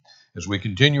As we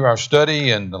continue our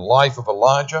study in the life of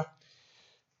Elijah,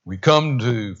 we come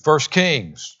to 1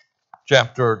 Kings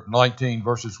chapter 19,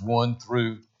 verses 1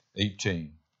 through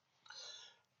 18.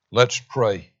 Let's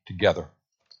pray together.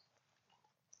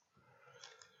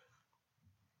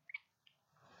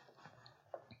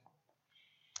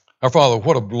 Our Father,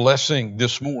 what a blessing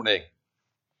this morning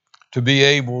to be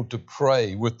able to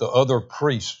pray with the other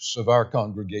priests of our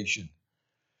congregation.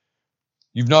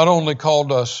 You've not only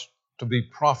called us to be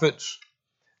prophets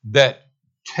that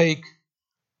take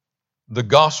the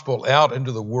gospel out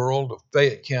into the world of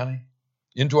Fayette County,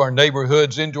 into our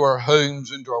neighborhoods, into our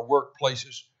homes, into our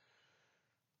workplaces,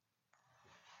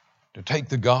 to take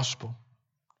the gospel,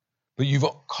 but you've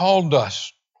called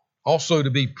us also to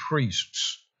be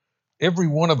priests. Every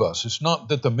one of us. It's not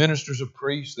that the ministers are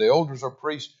priests, the elders are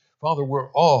priests. Father,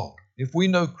 we're all, if we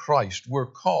know Christ, we're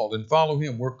called and follow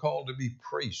Him. We're called to be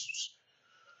priests,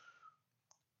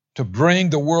 to bring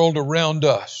the world around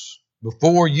us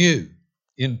before you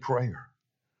in prayer.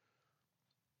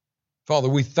 Father,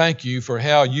 we thank you for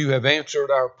how you have answered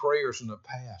our prayers in the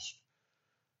past,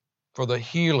 for the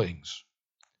healings,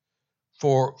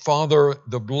 for, Father,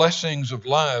 the blessings of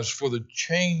lives, for the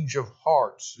change of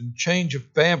hearts and change of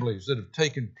families that have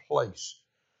taken place,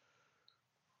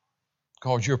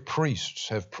 because your priests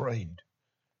have prayed.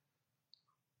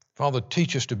 Father,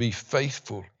 teach us to be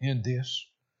faithful in this,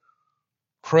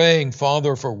 praying,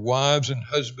 Father, for wives and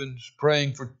husbands,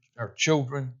 praying for our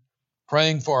children,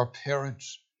 praying for our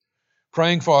parents,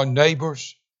 praying for our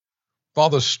neighbors.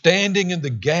 Father, standing in the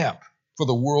gap for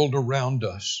the world around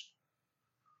us.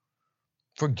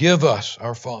 Forgive us,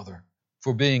 our Father,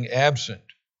 for being absent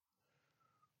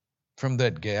from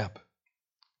that gap.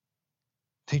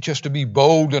 Teach us to be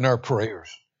bold in our prayers,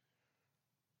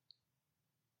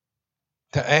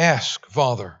 to ask,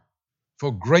 Father,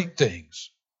 for great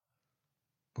things,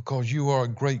 because you are a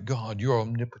great God. You are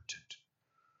omnipotent.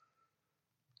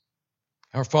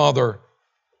 Our Father,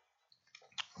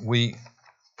 we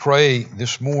pray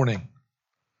this morning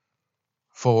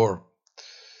for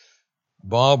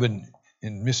Bob and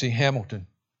Missy Hamilton.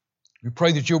 We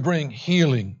pray that you'll bring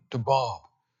healing to Bob.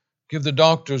 Give the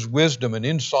doctors wisdom and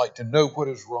insight to know what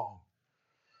is wrong.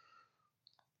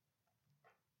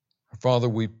 Father,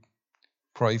 we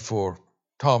pray for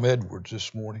Tom Edwards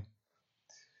this morning,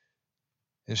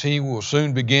 as he will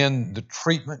soon begin the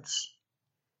treatments.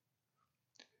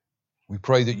 We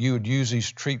pray that you would use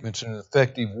these treatments in an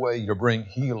effective way to bring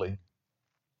healing.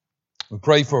 We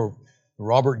pray for the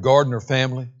Robert Gardner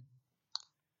family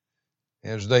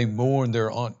as they mourn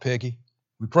their Aunt Peggy.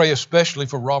 We pray especially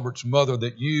for Robert's mother,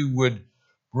 that you would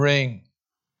bring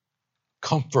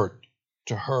comfort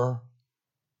to her.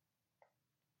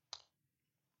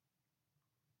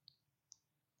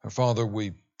 Our Father,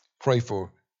 we pray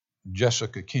for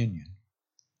Jessica Kenyon,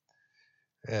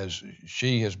 as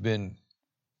she has been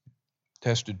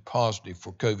tested positive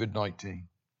for COVID-19.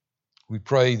 We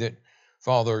pray that,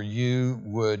 Father, you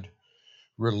would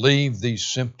relieve these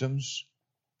symptoms,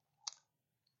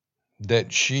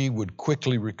 that she would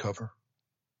quickly recover.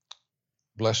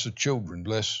 Bless the children,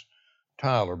 bless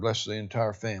Tyler, bless the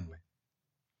entire family.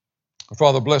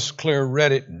 Father, bless Claire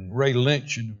Reddit and Ray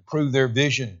Lynch and improve their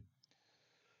vision.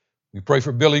 We pray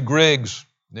for Billy Griggs,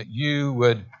 that you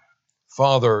would,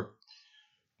 Father,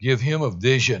 give him a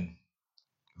vision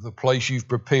of the place you've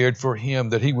prepared for him,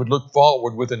 that he would look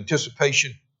forward with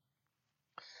anticipation.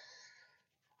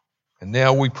 And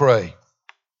now we pray,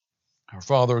 our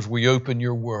Father, as we open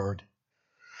your word.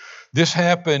 This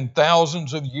happened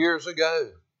thousands of years ago,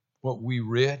 what we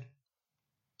read.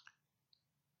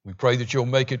 We pray that you'll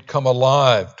make it come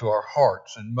alive to our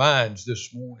hearts and minds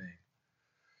this morning.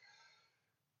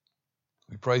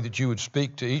 We pray that you would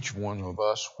speak to each one of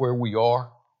us where we are,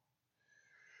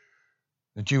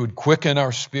 that you would quicken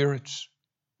our spirits,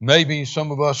 maybe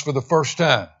some of us for the first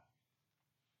time.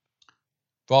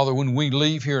 Father, when we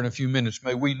leave here in a few minutes,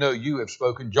 may we know you have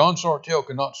spoken. John Sartell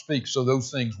cannot speak, so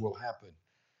those things will happen.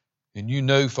 And you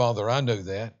know, Father, I know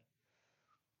that.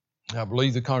 I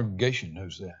believe the congregation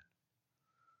knows that.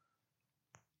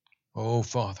 Oh,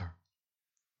 Father,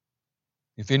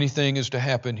 if anything is to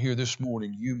happen here this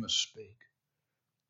morning, you must speak.